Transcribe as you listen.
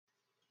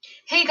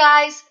Hey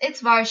guys,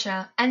 it's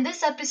Varsha, and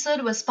this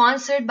episode was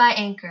sponsored by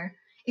Anchor.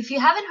 If you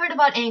haven't heard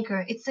about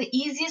Anchor, it's the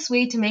easiest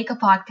way to make a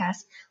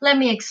podcast. Let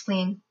me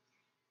explain.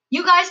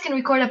 You guys can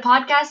record a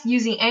podcast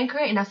using Anchor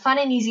in a fun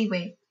and easy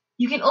way.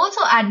 You can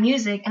also add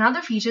music and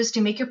other features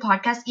to make your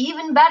podcast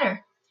even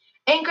better.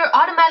 Anchor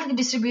automatically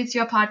distributes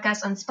your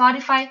podcast on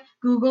Spotify,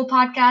 Google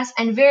Podcasts,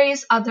 and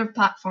various other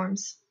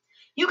platforms.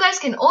 You guys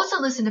can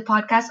also listen to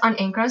podcasts on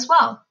Anchor as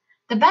well.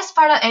 The best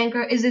part of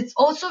Anchor is it's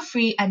also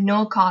free at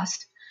no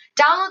cost.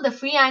 Download the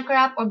free Anchor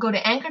app or go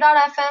to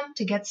anchor.fm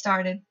to get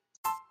started.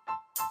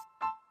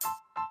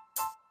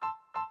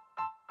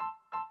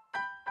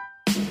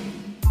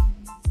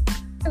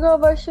 Hello,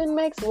 Varshan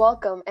Mix.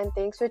 Welcome and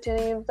thanks for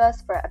tuning in with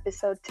us for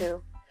episode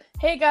 2.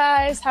 Hey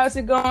guys, how's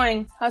it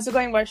going? How's it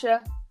going,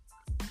 Varsha?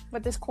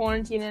 With this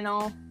quarantine and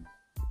all.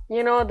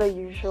 You know, the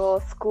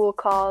usual school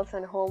calls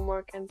and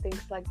homework and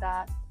things like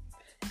that.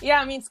 Yeah,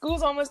 I mean,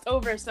 school's almost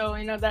over, so,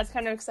 that's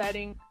kind of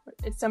exciting.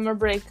 It's summer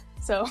break,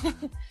 so.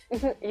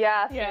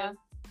 Yeah.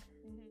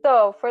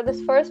 So, for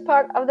this first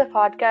part of the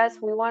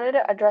podcast, we wanted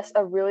to address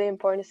a really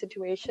important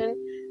situation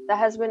that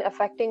has been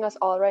affecting us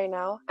all right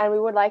now, and we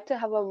would like to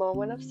have a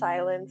moment of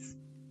silence.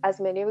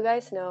 As many of you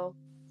guys know,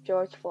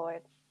 George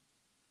Floyd.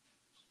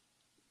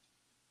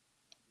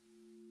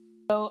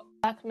 So, a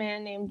black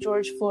man named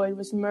George Floyd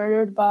was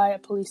murdered by a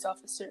police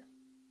officer.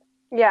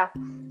 Yeah,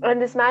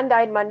 and this man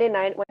died Monday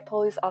night when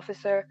police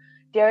officer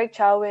Derek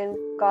Chauvin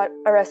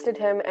arrested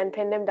him and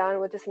pinned him down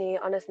with his knee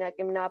on his neck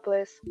in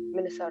Minneapolis,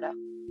 Minnesota.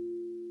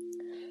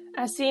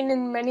 As seen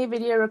in many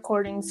video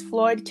recordings,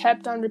 Floyd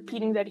kept on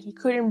repeating that he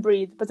couldn't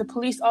breathe, but the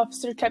police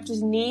officer kept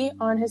his knee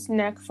on his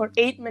neck for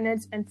 8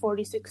 minutes and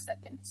 46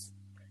 seconds.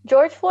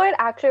 George Floyd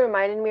actually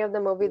reminded me of the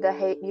movie The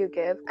Hate U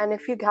Give, and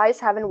if you guys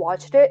haven't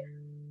watched it,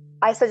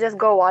 I suggest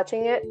go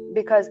watching it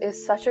because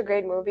it's such a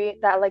great movie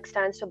that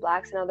stands to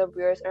blacks and other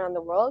viewers around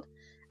the world.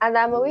 And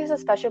that movie has a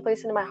special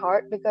place in my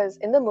heart because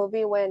in the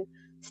movie when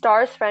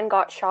Star's friend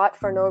got shot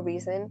for no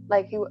reason,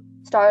 he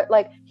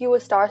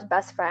was Star's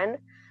best friend,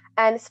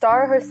 and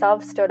Star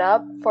herself stood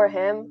up for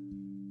him,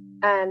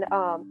 and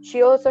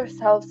she also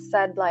herself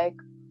said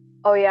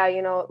oh yeah,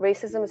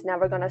 racism is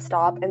never gonna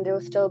stop and there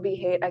will still be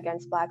hate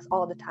against blacks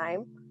all the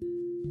time.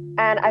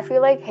 And I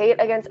feel like hate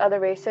against other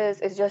races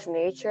is just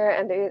nature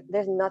and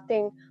there's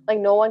nothing,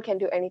 no one can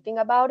do anything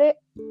about it.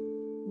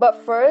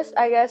 But first,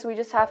 I guess we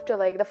just have to,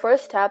 the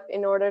first step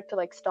in order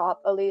to,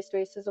 stop at least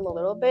racism a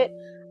little bit,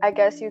 I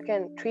guess you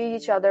can treat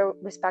each other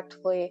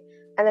respectfully,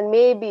 and then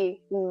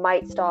maybe it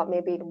might stop,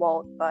 maybe it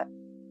won't, but...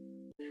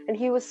 And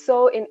he was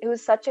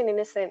such an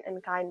innocent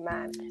and kind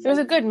man. He was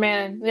a good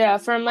man, yeah.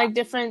 From,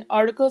 different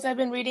articles I've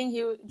been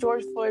reading,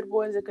 George Floyd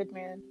was a good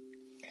man.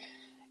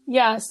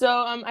 Yeah, so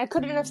I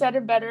couldn't have said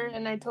it better,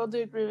 and I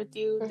totally agree with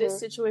you. Mm-hmm. This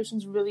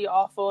situation's really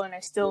awful, and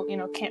I still,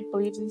 can't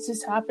believe this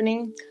is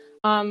happening.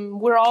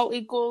 We're all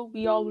equal.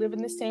 We all live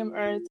in the same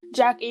earth.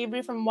 Jack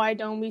Avery from Why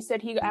Don't We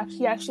said he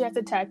actually has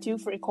a tattoo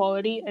for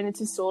equality, and it's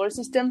his solar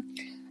system.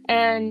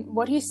 And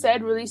what he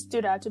said really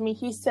stood out to me.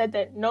 He said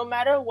that no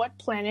matter what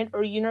planet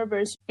or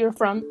universe you're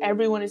from,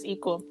 everyone is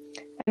equal.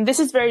 And this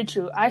is very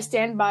true. I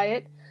stand by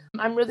it.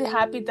 I'm really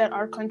happy that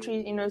our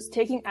country, is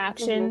taking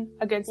action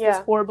against this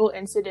horrible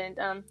incident.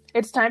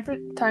 It's time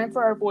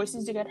for our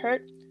voices to get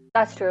heard.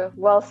 That's true.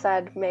 Well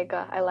said,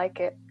 Megha. I like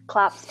it.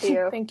 Claps to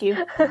you. Thank you.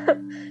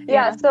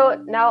 Yeah,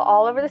 so now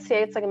all over the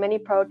states, many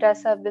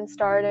protests have been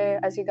started,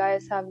 as you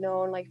guys have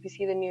known. If you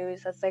see the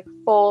news, that's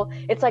full.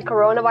 It's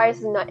coronavirus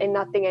is not in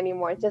nothing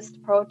anymore. It's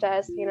just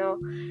protests,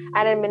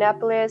 And in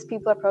Minneapolis,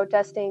 people are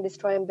protesting,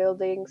 destroying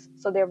buildings,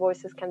 so their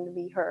voices can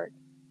be heard.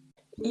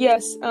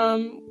 Yes,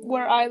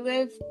 where I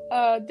live,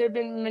 there have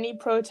been many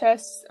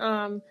protests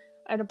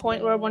at a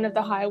point where one of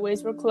the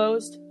highways were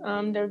closed.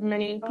 There were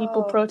many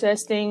people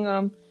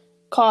protesting.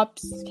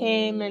 Cops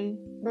came and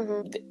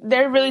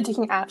they're really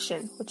taking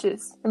action, which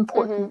is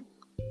important.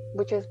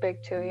 Which is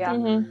big too, yeah.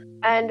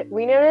 And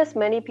we notice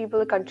many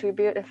people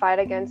contribute and fight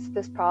against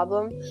this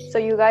problem. So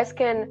you guys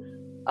can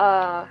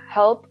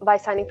help by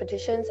signing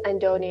petitions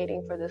and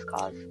donating for this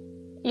cause.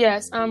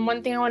 Yes,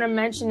 one thing I want to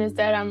mention is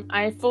that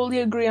I fully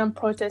agree on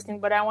protesting,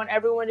 but I want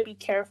everyone to be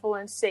careful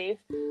and safe,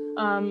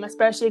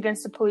 especially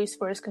against the police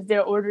force because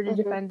they're ordered to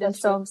defend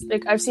themselves.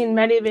 I've seen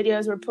many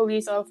videos where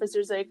police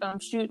officers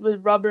shoot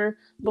with rubber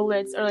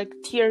bullets or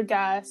tear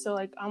gas. So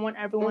I want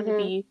everyone to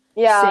be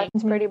safe.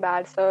 It's pretty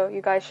bad. So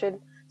you guys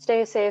should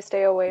stay safe,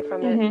 stay away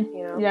from it.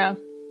 Yeah.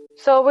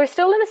 So we're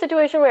still in a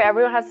situation where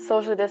everyone has to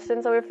social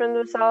distance away from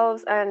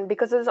themselves, and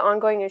because of this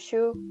ongoing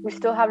issue, we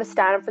still have to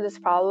stand up for this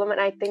problem,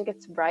 and I think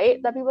it's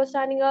right that people are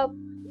standing up.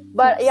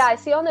 But yeah, I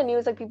see on the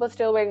news people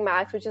still wearing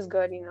masks, which is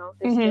good,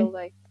 they're still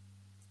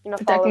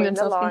following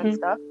the law and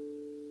stuff.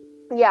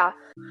 Yeah.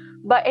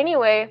 But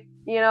anyway,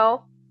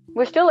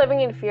 we're still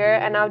living in fear,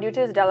 and now due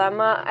to this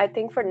dilemma, I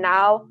think for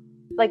now,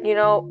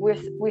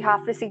 we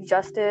have to seek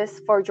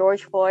justice for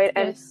George Floyd,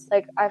 and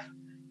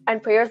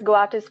and prayers go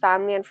out to his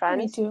family and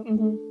friends. Me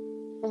too.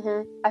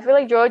 I feel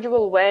like George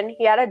will win.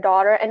 He had a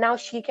daughter, and now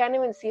she can't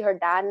even see her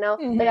dad now.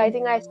 Like, I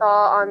think I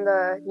saw on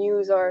the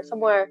news or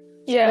somewhere,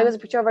 there's a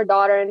picture of her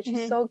daughter, and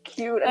she's so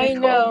cute and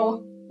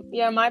adorable. Know.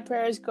 Yeah, my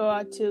prayers go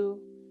out to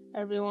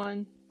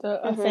everyone,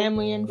 the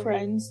family and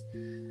friends.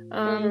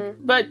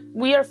 But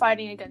we are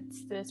fighting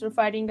against this. We're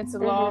fighting against the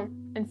law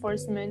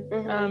enforcement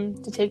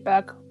to take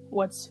back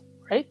what's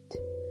right.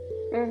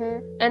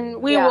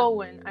 And we will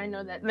win. I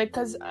know that. Like,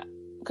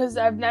 because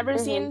I've never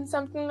seen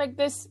something like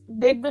this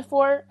big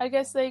before, I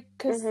guess, like,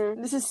 because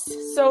this is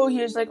so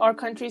huge. Like, our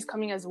country's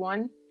coming as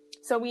one.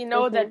 So we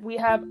know that we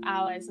have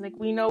allies. Like,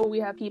 we know we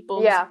have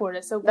people who support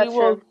us. So we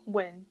will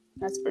win.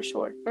 That's for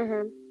sure.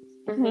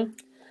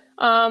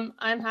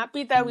 I'm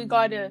happy that we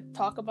got to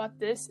talk about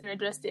this and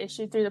address the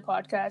issue through the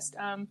podcast.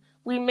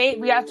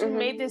 We actually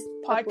made this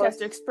podcast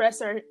to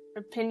express our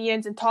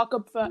opinions and talk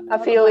about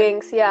our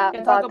feelings,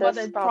 and talk about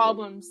the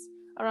problems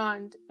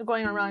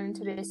going around in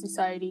today's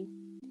society.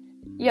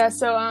 Yeah,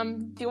 so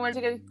do you want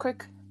to take a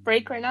quick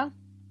break right now?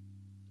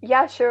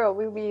 Yeah, sure.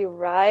 We'll be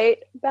right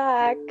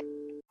back.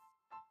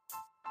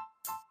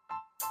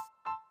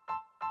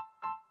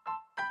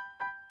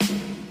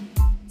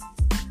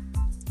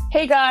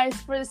 Hey guys,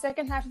 for the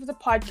second half of the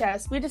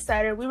podcast, we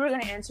decided we were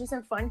going to answer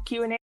some fun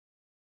Q&A.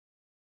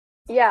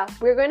 Yeah,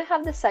 we're going to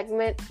have this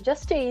segment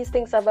just to ease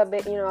things up a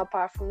bit,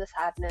 apart from the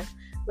sadness.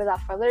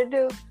 Without further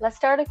ado, let's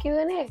start a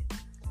Q&A.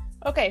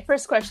 Okay,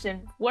 first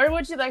question. Where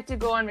would you like to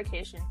go on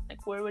vacation?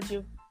 Like, where would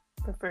you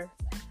prefer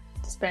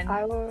to spend?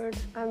 I would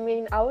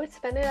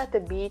spend it at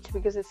the beach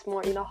because it's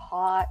more,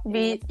 hot.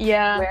 Beach,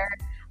 yeah. Wear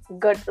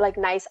good, like,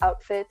 nice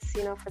outfits,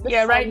 for the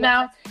Yeah, summer. right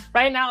now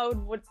I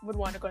would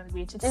want to go to the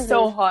beach. It's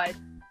so hot.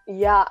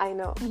 Yeah, I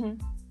know.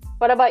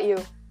 What about you?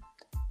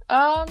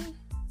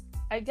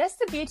 I guess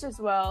the beach as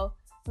well.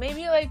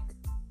 Maybe, like,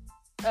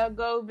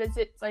 go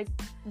visit, like,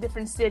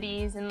 different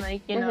cities and,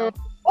 like, know.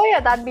 Oh, yeah,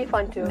 that'd be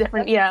fun, too.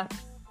 Yeah.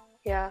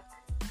 Yeah.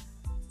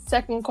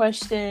 Second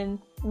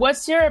question.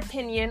 What's your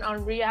opinion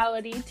on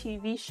reality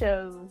TV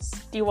shows?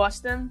 Do you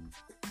watch them?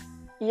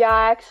 Yeah,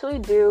 I actually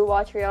do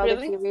watch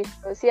reality TV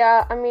shows.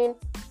 Yeah, I mean,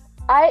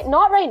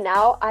 not right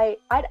now. I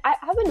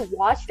haven't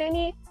watched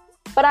any,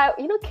 but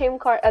Kim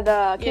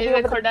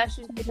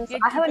Kardashian.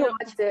 I haven't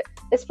watched it.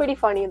 It's pretty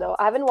funny though.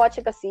 I haven't watched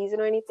like a season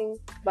or anything,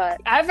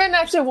 but I haven't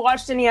actually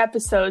watched any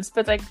episodes.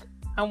 But like,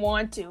 I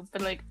want to,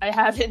 but like, I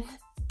haven't.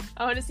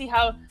 I want to see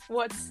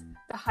what's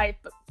the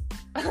hype.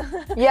 About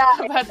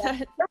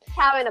that.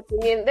 I have an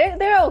opinion.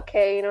 They're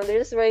okay. They're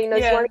just really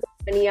just want to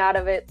get money out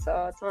of it,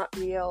 so it's not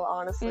real,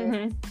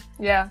 honestly.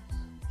 Yeah,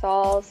 it's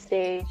all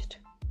staged.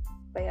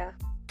 But yeah.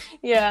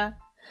 Yeah.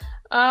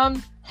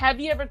 Have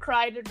you ever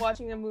cried at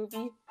watching a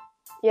movie?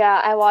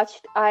 Yeah,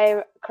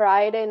 I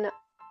cried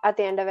at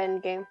the end of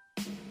Endgame.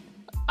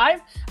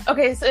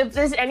 Okay, so if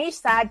there's any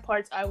sad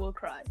parts, I will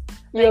cry.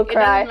 You'll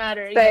cry. It doesn't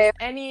matter. Yes,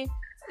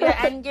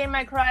 Endgame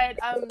I cried.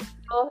 I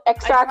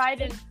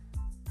cried in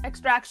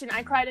Extraction.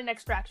 I cried in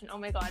Extraction. Oh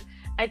my god.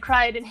 I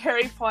cried in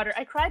Harry Potter.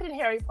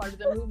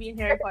 The movie in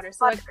Harry Potter.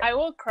 So like, I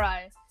will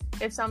cry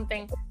if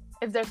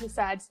there's a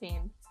sad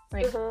scene.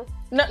 Like,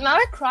 not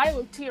a cry,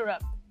 will tear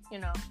up.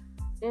 Yeah.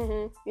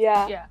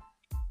 Yeah.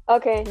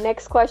 Okay,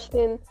 next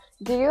question.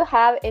 Do you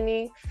have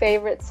any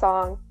favorite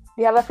song?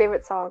 Do you have a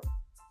favorite song?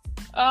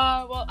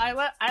 Well, I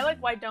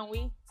like Why Don't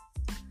We?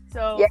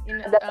 So yeah,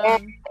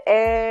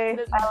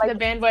 the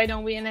band Why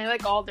Don't We, and I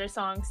like all their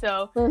songs.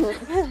 So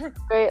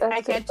great. I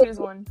can't choose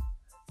one.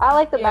 I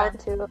like the band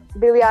too.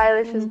 Billie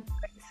Eilish is a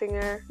great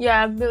singer.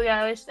 Yeah, Billie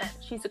Eilish.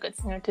 She's a good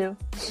singer too.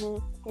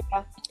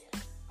 Yeah.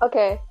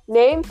 Okay,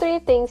 name 3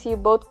 things you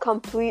both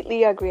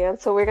completely agree on.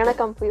 So we're gonna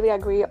completely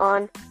agree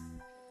on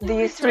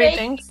these 3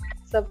 things.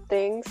 Of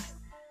things: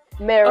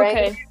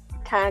 merengue,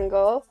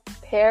 tango,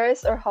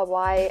 Paris or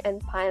Hawaii, and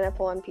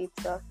pineapple on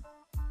pizza.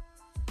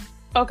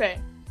 Okay,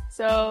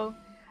 so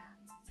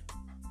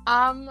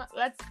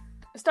let's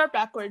start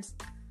backwards.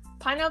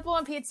 Pineapple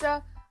on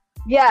pizza.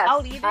 Yes,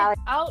 I'll eat it.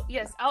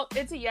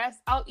 It's a yes.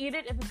 I'll eat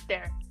it if it's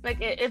there.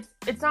 Like, if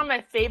it's not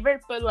my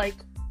favorite, but like,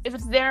 if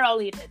it's there,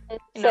 I'll eat it.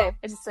 Same.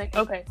 It's just like,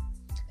 okay.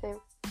 Same.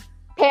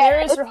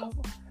 Paris or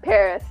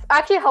Paris.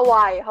 Actually,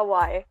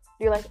 Hawaii.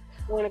 Do you like?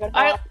 I want to go to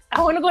Hawaii.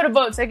 I want to go to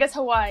both. So I guess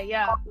Hawaii.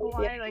 Yeah.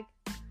 Hawaii, like.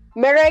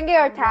 Merengue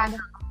or tango?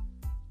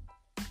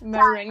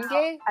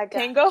 Merengue?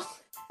 Tango?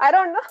 I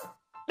don't know.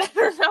 I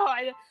don't know.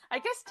 I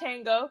guess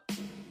tango.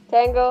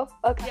 Tango?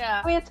 Okay.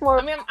 Yeah. I mean, it's more.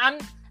 I mean, I'm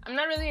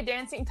not really a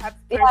dancing type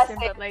of person,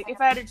 but like, if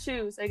I had to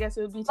choose, I guess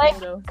it would be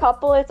tango. Like,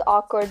 couple, it's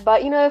awkward,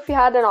 but if you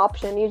had an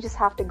option, you just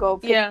have to go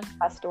pick the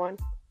best one.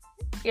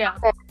 Yeah.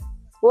 Okay.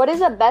 What is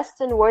the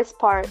best and worst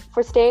part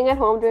for staying at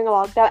home during a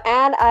lockdown?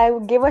 And I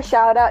would give a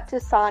shout out to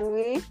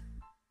Sanvi,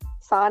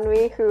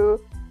 who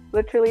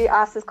literally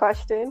asked this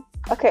question.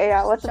 Okay,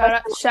 yeah. What's the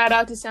best? Shout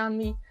out to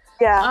Sanvi.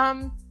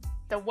 Yeah.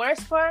 The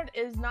worst part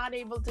is not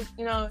able to,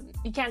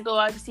 you can't go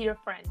out to see your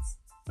friends.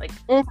 Like,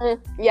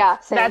 yeah,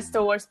 same. That's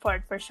the worst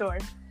part for sure.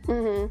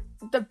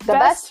 The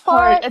best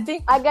part,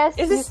 I guess,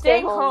 is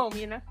staying home.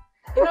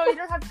 you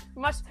don't have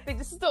much. Like,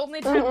 this is the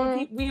only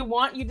time we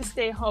want you to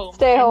stay home.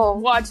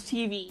 Watch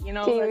TV. You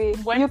know,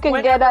 TV. Like, you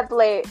can get up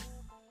late.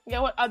 Yeah,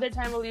 what other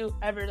time will you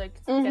ever get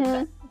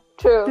that?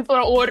 True. People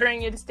are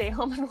ordering you to stay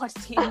home and watch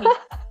TV.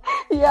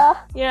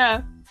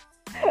 Yeah.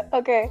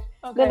 Okay.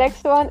 The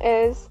next one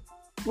is: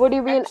 would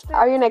you be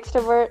are you an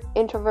extrovert,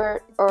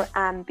 introvert, or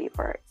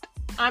ambivert?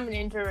 I'm an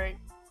introvert.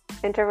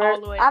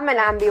 Introvert. I'm an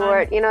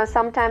ambivert. You know,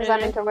 sometimes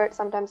I'm introvert,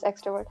 sometimes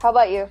extrovert. How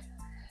about you?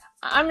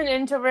 I'm an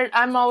introvert.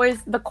 I'm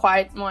always the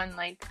quiet one.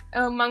 Like,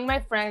 among my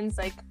friends,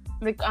 like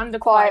I'm the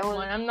quiet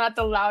one. I'm not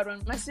the loud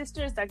one. My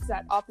sister is the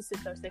exact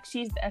opposite though. Like,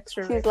 she's the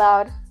extrovert. She's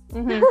loud.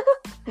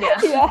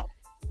 Yeah.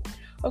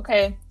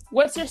 Okay.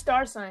 What's your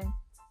star sign?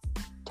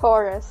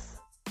 Taurus.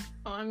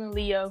 Oh, I'm a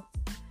Leo.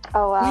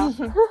 Oh wow.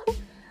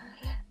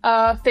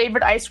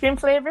 Favorite ice cream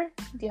flavor?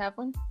 Do you have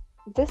one?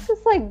 This is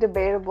like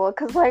debatable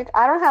because like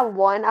I don't have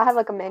one. I have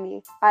like a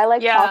many. I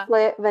like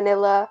chocolate,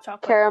 vanilla,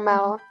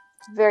 caramel.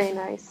 Very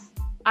nice.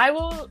 I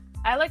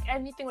like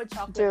anything with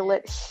chocolate.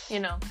 Delish. You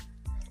know.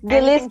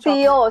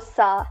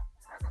 Deliciosa.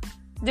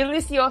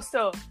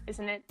 Delicioso,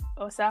 isn't it?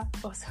 Osa.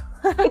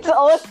 It's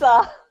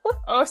osa.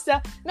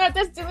 Osa. No,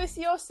 that's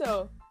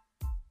delicioso.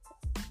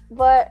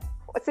 But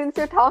since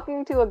you're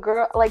talking to a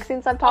girl, like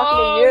since I'm talking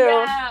to you.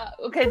 Yeah.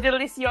 Okay,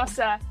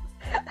 deliciosa.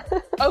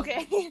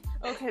 Okay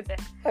then.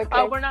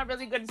 Okay. We're not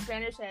really good at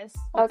Spanish, yes.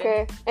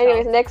 Okay.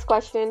 Anyways, next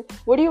question.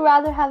 Would you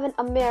rather have an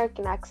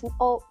American accent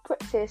or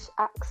British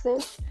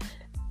accent?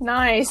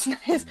 Nice.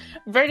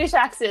 British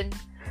accent.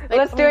 Like,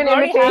 let's do an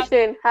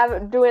imitation.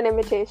 Do an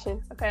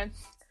imitation. Okay.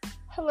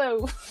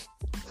 Hello.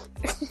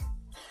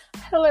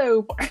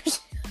 Hello,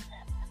 Bart.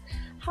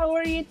 How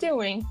are you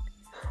doing?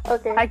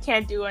 Okay. I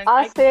can't do it.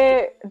 I'll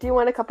say, do you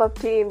want a cup of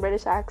tea in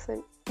British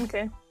accent?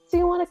 Okay. Do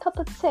you want a cup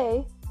of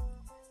tea?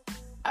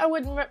 I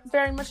would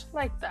very much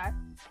like that.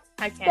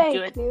 I can't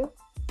do it. Thank you.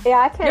 Yeah,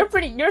 I can't.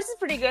 Yours is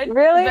pretty good.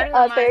 Really?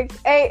 Thanks.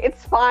 Hey,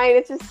 it's fine.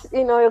 It's just,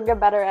 you'll get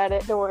better at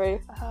it. Don't worry.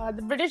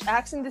 The British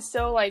accent is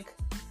so, like,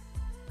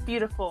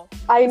 beautiful.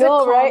 I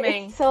know, right?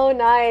 It's so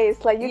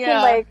nice. Like, you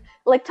can,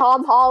 like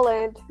Tom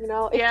Holland,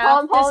 If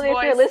Tom Holland,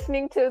 if you're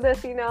listening to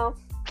this,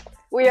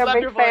 we are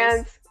big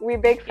fans. We're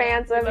big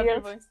fans of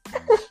you.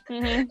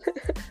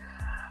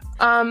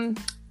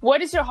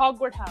 What is your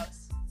Hogwarts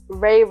house?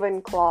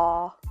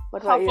 Ravenclaw.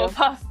 What about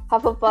Hufflepuff. You?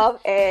 Hufflepuff.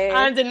 Hey.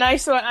 I'm the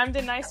nice one. I'm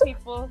the nice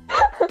people.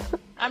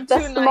 I'm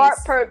too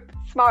nice.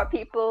 Smart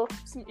people.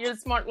 You're the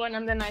smart one.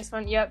 I'm the nice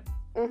one. Yep.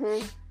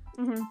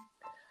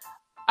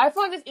 I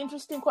found this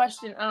interesting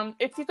question.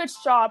 If you could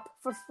shop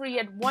for free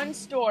at one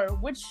store,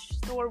 which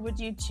store would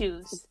you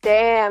choose?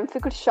 Damn, if you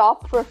could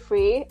shop for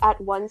free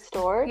at one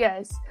store?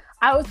 Yes.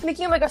 I was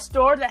thinking like a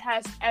store that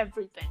has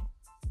everything.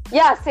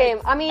 Yeah,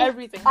 same. I mean,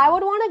 everything. I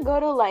would want to go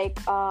to like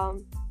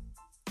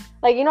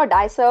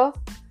Daiso.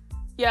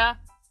 Yeah.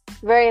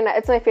 Very nice.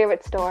 It's my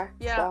favorite store.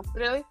 Yeah. So.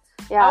 Really?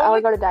 Yeah, I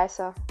would go to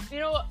Daiso. You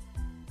know what?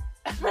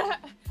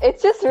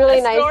 It's just really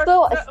nice.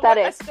 So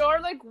aesthetic. A store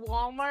like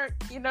Walmart,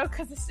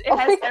 because it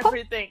has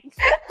everything.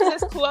 It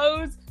has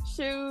clothes,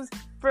 shoes,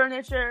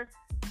 furniture,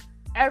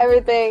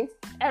 everything.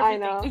 I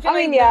know. You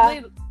can,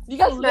 you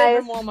can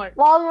live in Walmart.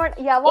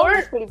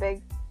 Walmart's pretty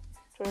big.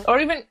 True. Or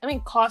even,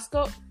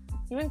 Costco.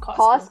 Even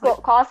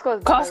Costco.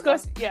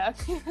 Costco's yeah.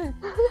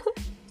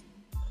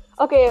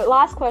 Okay,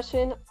 last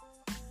question.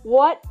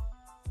 What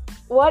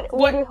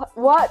superpower?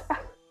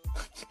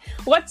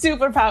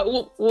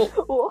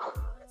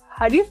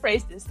 How do you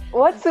phrase this?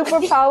 What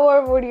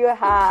superpower would you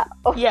have?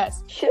 Oh,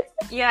 yes.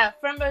 Yeah,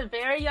 from a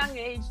very young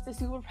age, the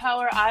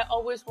superpower I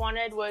always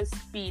wanted was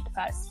speed.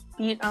 Fast,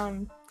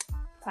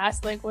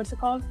 like, what's it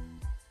called?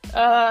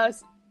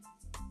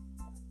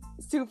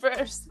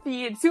 Super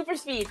speed. Yes, super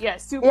speed. Yeah,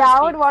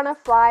 I would want to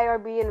fly or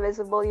be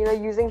invisible,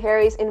 using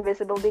Harry's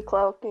invisibility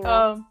cloak,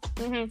 I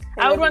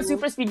would want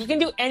super speed. You can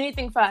do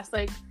anything fast,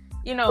 like,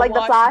 like wash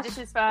the Flash. The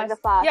dishes fast. Like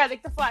the Flash. Yeah,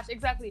 like the Flash,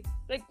 exactly.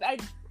 Like, I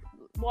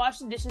wash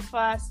the dishes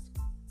fast,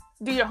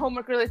 do your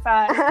homework really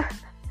fast.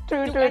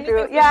 True.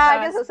 Yeah,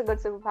 I guess that's a good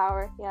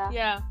superpower.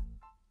 Yeah.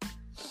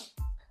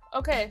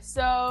 Okay,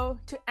 so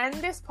to end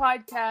this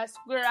podcast,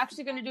 we're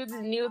actually going to do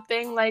this new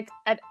thing. Like,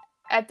 at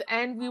the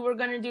end, we were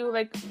going to do,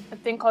 like, a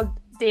thing called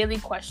Daily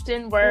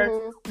Question,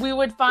 where we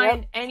would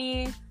find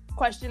any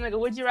question, like a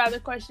would you rather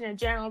question, a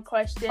general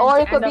question. Or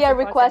it could be a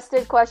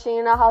requested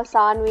question, how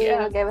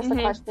Sanvi gave us a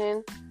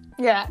question.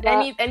 Yeah,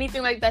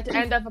 anything like that to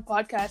end up a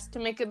podcast, to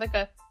make it like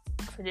a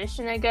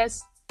tradition, I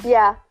guess.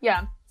 Yeah.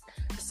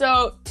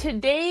 So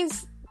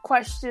today's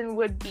question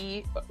would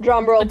be...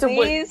 Drum roll,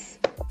 please.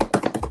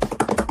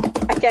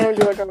 I can't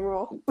do a drum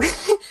roll.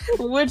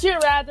 Would you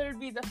rather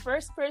be the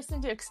first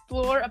person to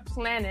explore a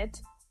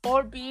planet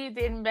or be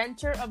the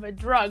inventor of a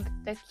drug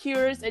that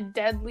cures a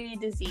deadly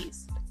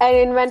disease? An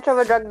inventor of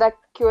a drug that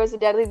cures a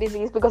deadly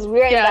disease, because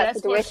we're in that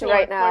situation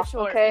right now. For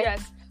sure, okay?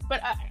 Yes.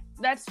 But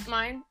that's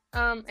mine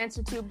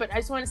answer too. But I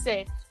just want to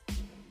say,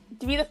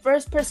 to be the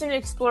first person to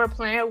explore a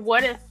planet,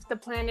 what if the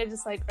planet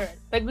is like Earth?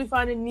 Like, we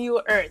found a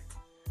new Earth.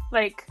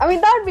 Like, I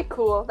mean, that would be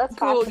cool. That's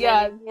cool.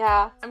 Yeah.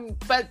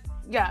 But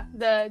Yeah,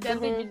 the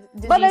deadly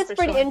disease. But that's for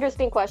pretty sure.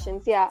 interesting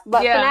questions, yeah.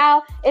 But for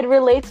now, it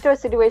relates to our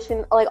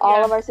situation, like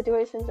all of our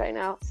situations right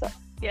now. So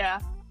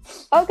yeah.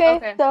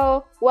 Okay.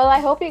 So I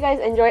hope you guys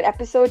enjoyed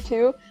episode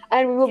 2,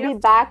 and we will be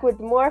back with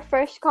more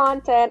fresh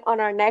content on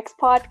our next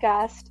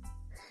podcast.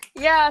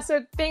 Yeah. So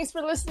thanks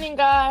for listening,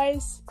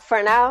 guys.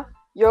 For now,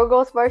 your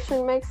ghost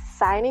version mix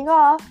signing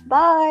off.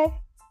 Bye.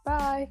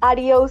 Bye.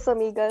 Adios,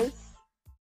 amigas.